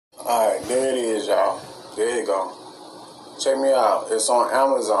Alright, there it is, y'all. There you go. Check me out. It's on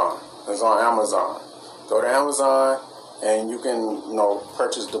Amazon. It's on Amazon. Go to Amazon and you can,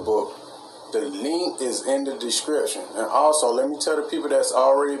 purchase the book. The link is in the description. And also, let me tell the people that's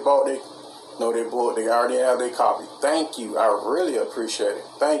already bought their book, they already have their copy. Thank you. I really appreciate it.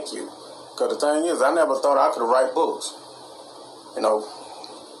 Thank you. Because the thing is, I never thought I could write books.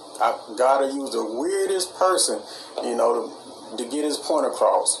 I gotta use the weirdest person, to get his point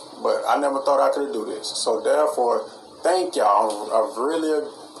across. But I never thought I could do this. So therefore, thank y'all. I really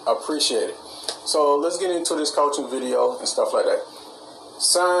appreciate it. So let's get into this coaching video and stuff like that.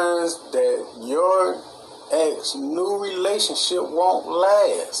 Signs that your ex new relationship won't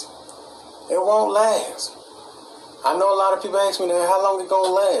last. It won't last. I know a lot of people ask me that, how long it gonna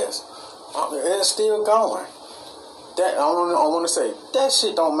last? It's still going. That I want to say that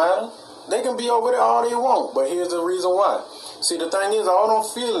shit don't matter. They can be over there all they want, but here's the reason why. See, the thing is, all them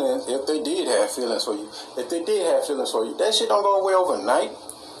feelings, if they did have feelings for you, that shit don't go away overnight.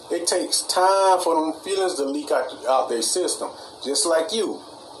 It takes time for them feelings to leak out their system. Just like you.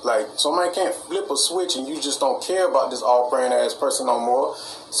 Like, somebody can't flip a switch and you just don't care about this off-brand ass person no more.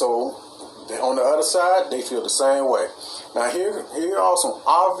 So, on the other side, they feel the same way. Now, here are some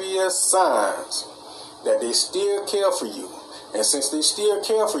obvious signs that they still care for you. And since they still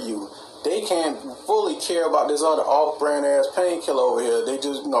care for you, they can't fully care about this other off-brand ass painkiller over here. They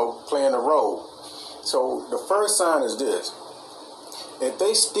just, playing the role. So, the first sign is this. If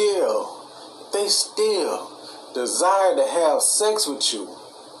they still desire to have sex with you,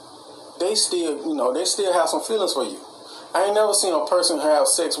 they still have some feelings for you. I ain't never seen a person have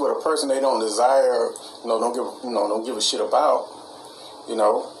sex with a person they don't desire, don't give a shit about.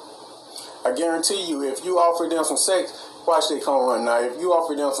 I guarantee you, if you offer them some sex, watch they come run now. If you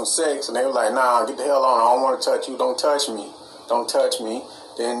offer them some sex and they were like, nah, get the hell on, I don't want to touch you, don't touch me,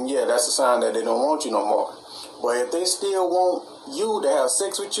 then yeah, that's a sign that they don't want you no more. But if they still want you to have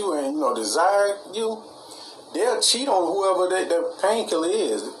sex with you and, desire you, they'll cheat on whoever their painkiller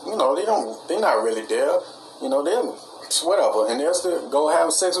is. They're not really there. They'll whatever, and they'll still go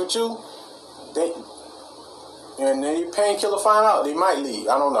have sex with you. And then your painkiller find out, they might leave.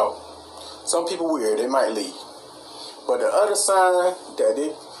 I don't know. Some people weird, they might leave. But the other sign that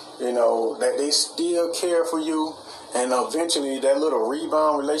they still care for you, and eventually that little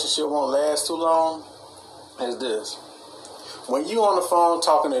rebound relationship won't last too long, is this. When you on the phone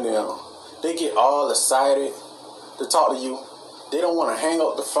talking to them, they get all excited to talk to you. They don't want to hang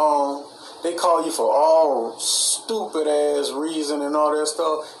up the phone. They call you for all stupid ass reason and all that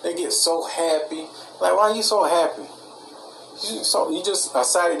stuff. They get so happy. Like, why are you so happy? You just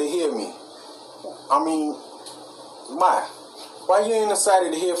excited to hear me. I mean, why? Why you ain't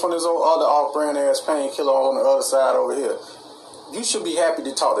excited to hear from this old other off-brand ass painkiller on the other side over here? You should be happy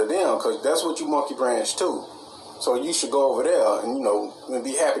to talk to them, because that's what you monkey branch too. So you should go over there and, and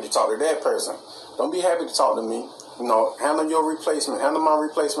be happy to talk to that person. Don't be happy to talk to me. Handle my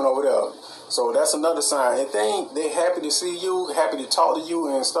replacement over there. So that's another sign. If they happy to see you, happy to talk to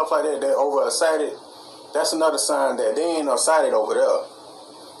you and stuff like that, they're over excited, that's another sign that they ain't excited over there.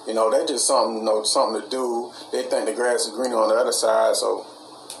 They just something to do. They think the grass is greener on the other side, so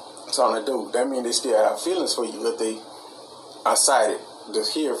something to do. That means they still have feelings for you if they are excited to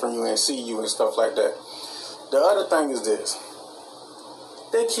hear from you and see you and stuff like that. The other thing is this.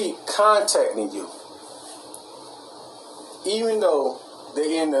 They keep contacting you. Even though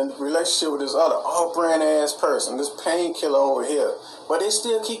they're in a relationship with this other off-brand ass person, this painkiller over here, but they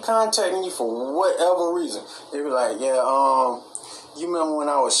still keep contacting you for whatever reason. They be like, yeah, you remember when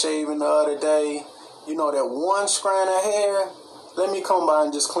I was shaving the other day? That one strand of hair? Let me come by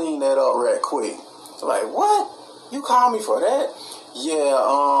and just clean that up right quick. Like, what? You called me for that? Yeah,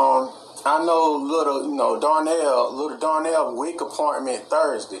 I know little Darnell wig appointment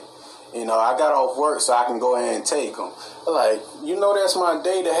Thursday. I got off work so I can go ahead and take them. Like, that's my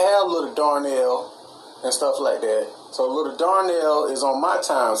day to have little Darnell and stuff like that. So little Darnell is on my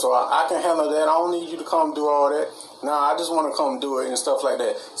time, so I can handle that. I don't need you to come do all that. Nah, I just want to come do it and stuff like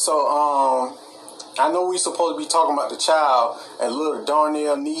that. So, I know we supposed to be talking about the child and little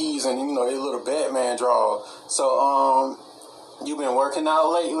Darnell knees and, their little Batman draw. So, you been working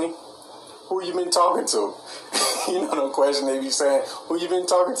out lately? Who you been talking to? The question they be saying, who you been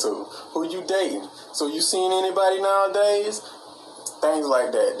talking to? Who you dating? So you seen anybody nowadays? Things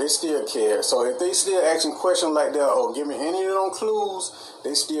like that. They still care. So if they still asking questions like that or give me any of them clues,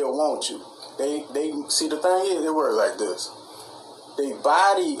 they still want you. They see, the thing is, it works like this. Their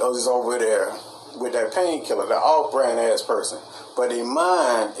body is over there with that painkiller, the off-brand ass person, but their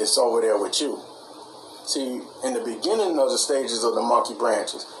mind is over there with you. See, in the beginning of the stages of the monkey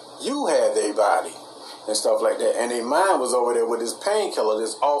branches, you had their body and stuff like that, and their mind was over there with this painkiller,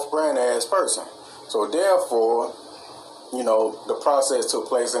 this off-brand ass person. So therefore, the process took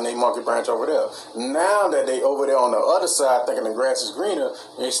place in they monkey branch over there. Now that they over there on the other side thinking the grass is greener,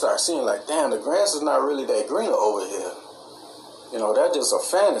 they start seeing like, damn, the grass is not really that greener over here. That's just a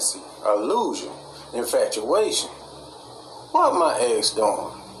fantasy, illusion, infatuation. What my ex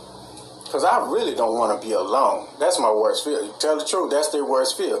doing? Because I really don't want to be alone. That's my worst fear. Tell the truth, that's their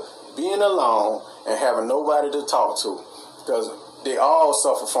worst fear. Being alone and having nobody to talk to. Because they all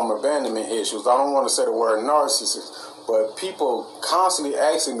suffer from abandonment issues. I don't want to say the word narcissist. But people constantly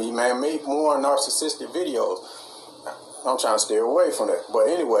asking me, man, make more narcissistic videos. I'm trying to stay away from that. But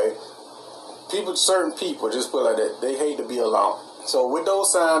anyway, certain people, just put it like that, they hate to be alone. So with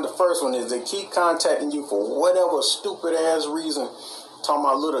those signs, the first one is they keep contacting you for whatever stupid ass reason. Talking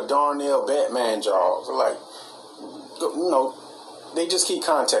about little Darnell Batman jaws. Like, they just keep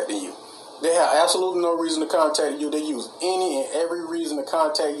contacting you. They have absolutely no reason to contact you. They use any and every reason to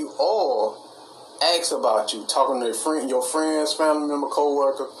contact you or ask about you, talking to your friends, family member,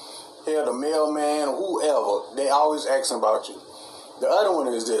 co-worker, hell, the mailman, whoever. They always asking about you. The other one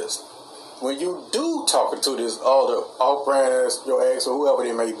is this. When you do talking to this other off-brand ass, your ex or whoever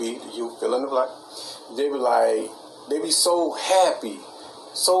they may be, you fill in the blank, they be so happy,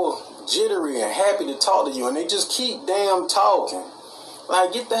 so jittery and happy to talk to you, and they just keep damn talking.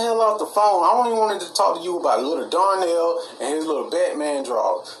 Like, get the hell off the phone. I only wanted to talk to you about little Darnell and his little Batman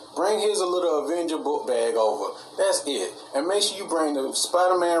drawers. Bring his little Avenger book bag over. That's it. And make sure you bring the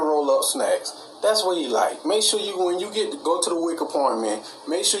Spider-Man roll-up snacks. That's what he like. Make sure you, when you go to the WIC appointment,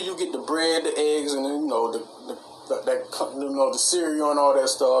 make sure you get the bread, the eggs, and the cereal and all that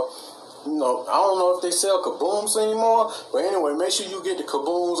stuff. I don't know if they sell Kabooms anymore, but anyway, make sure you get the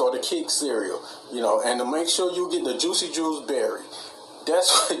Kabooms or the Kick cereal, and to make sure you get the Juicy Juice berry.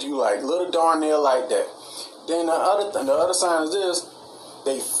 That's what you like, little Darnell like that. Then the other sign is this: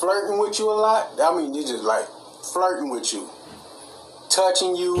 they flirting with you a lot. I mean, they just like flirting with you,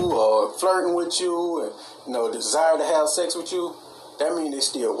 touching you or flirting with you, and desire to have sex with you. That means they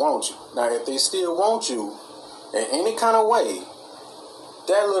still want you. Now, if they still want you in any kind of way,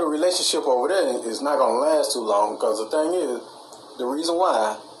 that little relationship over there is not going to last too long, because the thing is, the reason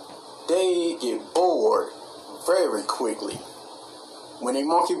why, they get bored very quickly. When they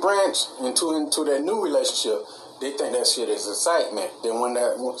monkey branch into that new relationship, they think that shit is excitement. Then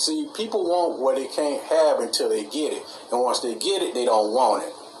people want what they can't have until they get it. And once they get it, they don't want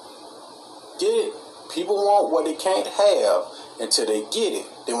it. Get it? People want what they can't have until they get it.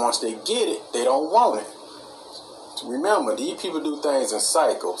 Then once they get it, they don't want it. Remember, these people do things in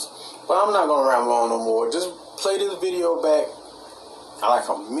cycles. But I'm not going to ramble on no more. Just play this video back like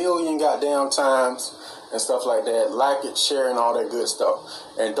 1,000,000 goddamn times and stuff like that. Like it, share, and all that good stuff.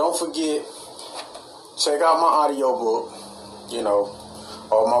 And don't forget, check out my audiobook,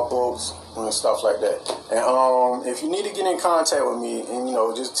 all my books and stuff like that. And if you need to get in contact with me and,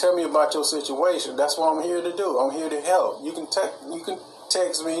 just tell me about your situation, that's what I'm here to do. I'm here to help. You can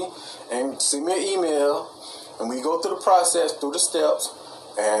text me and send me an email, and we go through the process, through the steps,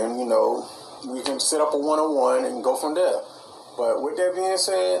 and, we can set up a one-on-one and go from there. But with that being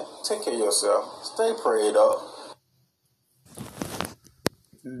said, take care of yourself. Stay prayed up.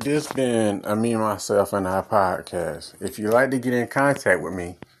 This been a Me, Myself, and I podcast. If you'd like to get in contact with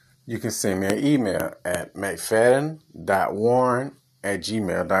me, you can send me an email at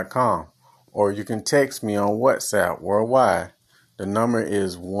mcfadden.warren@gmail.com, or you can text me on WhatsApp worldwide. The number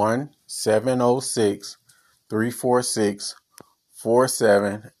is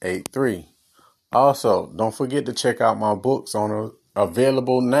 1-706-346-4783. Also, don't forget to check out my books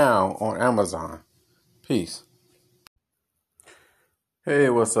available now on Amazon. Peace. Hey,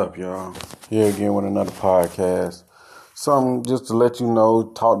 what's up, y'all? Here again with another podcast. Something just to let you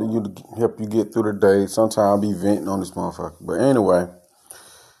know, talk to you to help you get through the day. Sometimes I'll be venting on this motherfucker. But anyway,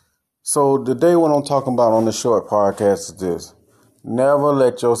 so today what I'm talking about on the short podcast is this. Never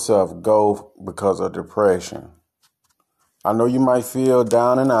let yourself go because of depression. I know you might feel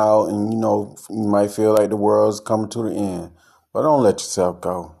down and out, and you might feel like the world's coming to the end, but don't let yourself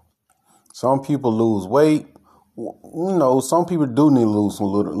go. Some people lose weight. Some people do need to lose some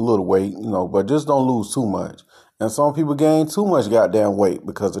little weight, but just don't lose too much. And some people gain too much goddamn weight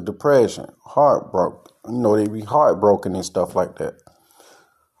because of depression, heartbroken. They be heartbroken and stuff like that.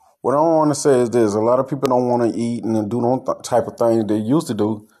 What I want to say is this: a lot of people don't want to eat and do no type of things they used to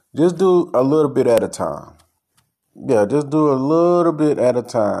do. Just do a little bit at a time. Yeah, just do a little bit at a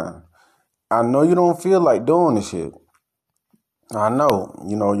time. I know you don't feel like doing this shit. I know,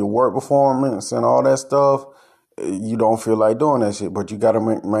 your work performance and all that stuff, you don't feel like doing that shit, but you got to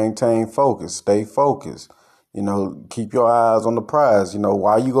maintain focus, stay focused. Keep your eyes on the prize.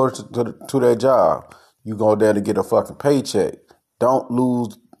 Why you go to that job? You go there to get a fucking paycheck. Don't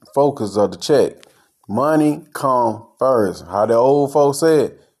lose focus of the check. Money come first. How the old folks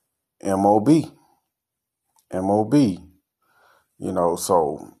said, MOB. MOB.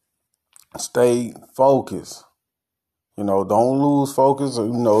 So stay focused. Don't lose focus.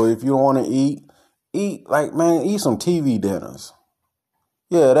 If you don't want to eat some TV dinners.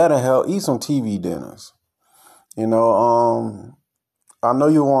 Yeah, that'll help. Eat some TV dinners. I know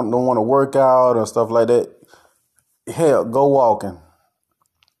you don't want to work out or stuff like that. Hell, go walking.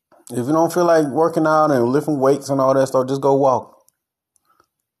 If you don't feel like working out and lifting weights and all that stuff, just go walk.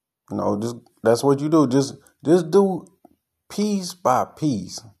 That's what you do. Just do piece by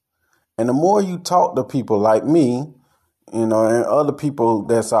piece. And the more you talk to people like me, and other people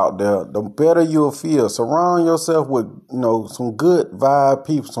that's out there, the better you'll feel. Surround yourself with, some good vibe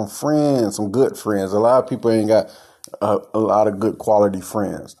people, some friends, some good friends. A lot of people ain't got a lot of good quality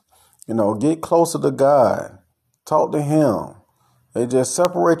friends. Get closer to God. Talk to Him. And just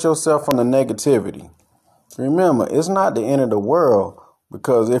separate yourself from the negativity. Remember, it's not the end of the world,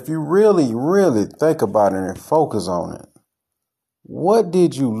 because if you really, really think about it and focus on it, what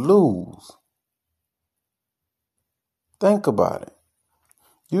did you lose? Think about it.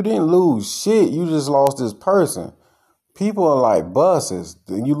 You didn't lose shit. You just lost this person. People are like buses.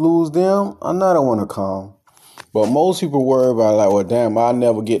 You lose them, another one will come. But most people worry about well, damn, I'll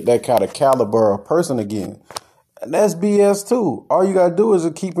never get that kind of caliber of person again. And that's BS too. All you got to do is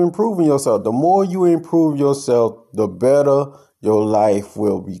to keep improving yourself. The more you improve yourself, the better your life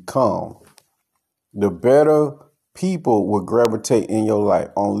will become. The better people will gravitate in your life.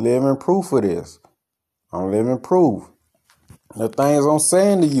 I'm living proof of this. I'm living proof. The things I'm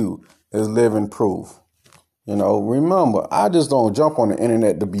saying to you is living proof. Remember, I just don't jump on the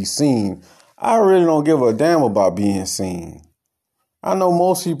internet to be seen. I really don't give a damn about being seen. I know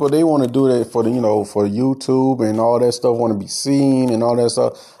most people, they want to do that for for YouTube and all that stuff, want to be seen and all that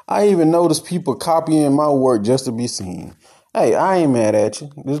stuff. I even notice people copying my work just to be seen. Hey, I ain't mad at you.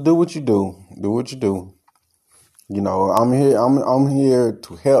 Just do what you do. Do what you do. I'm here. I'm here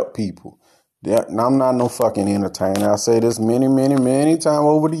to help people. I'm not no fucking entertainer. I say this many, many, many times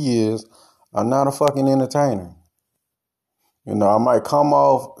over the years. I'm not a fucking entertainer. I might come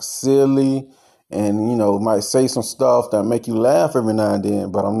off silly and, might say some stuff that make you laugh every now and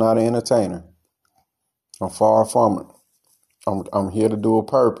then, but I'm not an entertainer. I'm far from it. I'm here to do a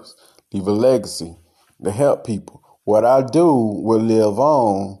purpose, leave a legacy, to help people. What I do will live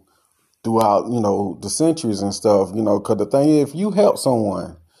on throughout, the centuries and stuff, because the thing is, if you help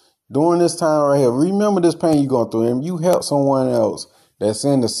someone during this time right here, remember this pain you're going through, and you help someone else that's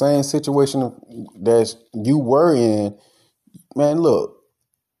in the same situation that you were in, man, look,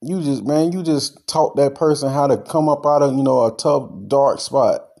 you just taught that person how to come up out of, a tough, dark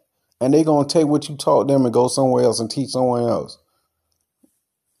spot. And they going to take what you taught them and go somewhere else and teach someone else.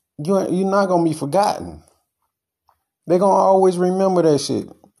 You're not going to be forgotten. They're going to always remember that shit.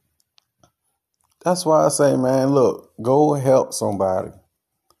 That's why I say, man, look, go help somebody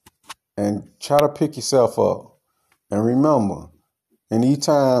and try to pick yourself up. And remember,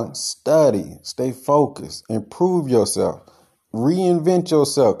 anytime, study, stay focused, improve yourself, reinvent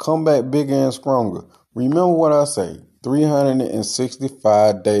yourself, come back bigger and stronger. Remember what I say,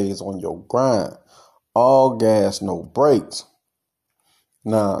 365 days on your grind, all gas, no brakes.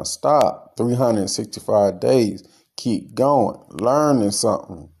 Non-stop, 365 days, keep going, learning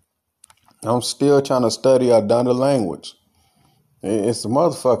something. I'm still trying to study another language. It's a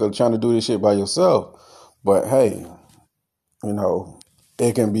motherfucker trying to do this shit by yourself. But hey,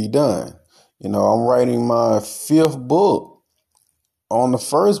 it can be done. I'm writing my 5th book. On the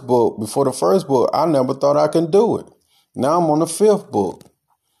first book, before the first book, I never thought I could do it. Now I'm on the 5th book.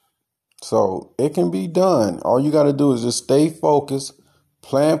 So it can be done. All you got to do is just stay focused,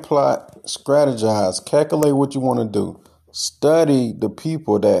 plan, plot, strategize, calculate what you want to do. Study the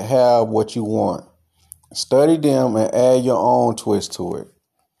people that have what you want. Study them and add your own twist to it.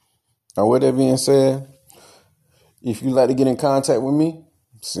 Now, with that being said, if you'd like to get in contact with me,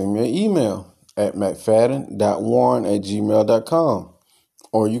 send me an email at mcfadden.warren@gmail.com.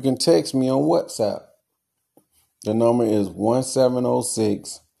 Or you can text me on WhatsApp. The number is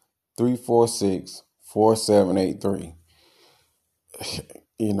 1706-346-4783.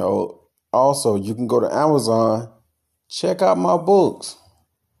 Also, you can go to Amazon, check out my books.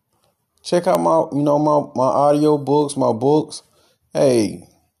 Check out my audio books, my books. Hey,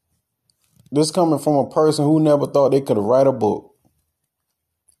 this coming from a person who never thought they could write a book.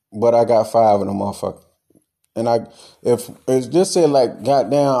 but I got 5 of them motherfuckers. And if it's just said like,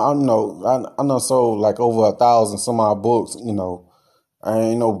 goddamn, I know sold like over 1,000 some of my books. I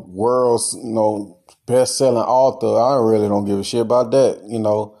ain't no world's best selling author. I really don't give a shit about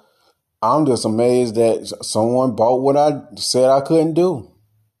that. I'm just amazed that someone bought what I said I couldn't do.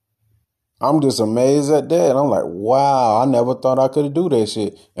 I'm just amazed at that. I'm like, wow, I never thought I could do that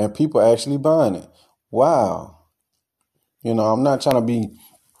shit. And people actually buying it. Wow. I'm not trying to be,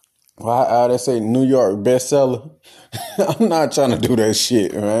 they say New York bestseller. I'm not trying to do that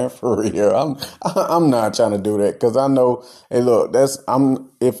shit, man, for real. I'm not trying to do that because I know, hey, look,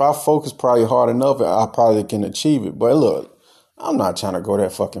 if I focus probably hard enough, I probably can achieve it. But look, I'm not trying to go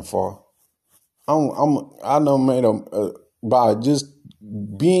that fucking far. I know, man, by just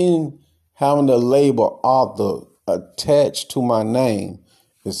having the label author attached to my name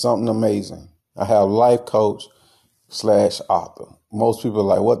is something amazing. I have life coach / author. Most people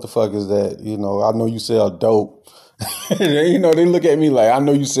are like, what the fuck is that? I know you sell dope. They look at me like, I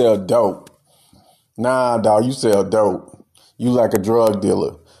know you sell dope. Nah, dog, you sell dope. You like a drug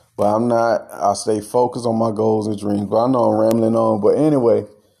dealer. But I'm not. I stay focused on my goals and dreams. But I know I'm rambling on. But anyway,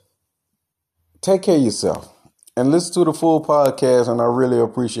 take care of yourself. And listen to the full podcast, and I really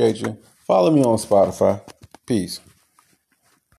appreciate you. Follow me on Spotify. Peace.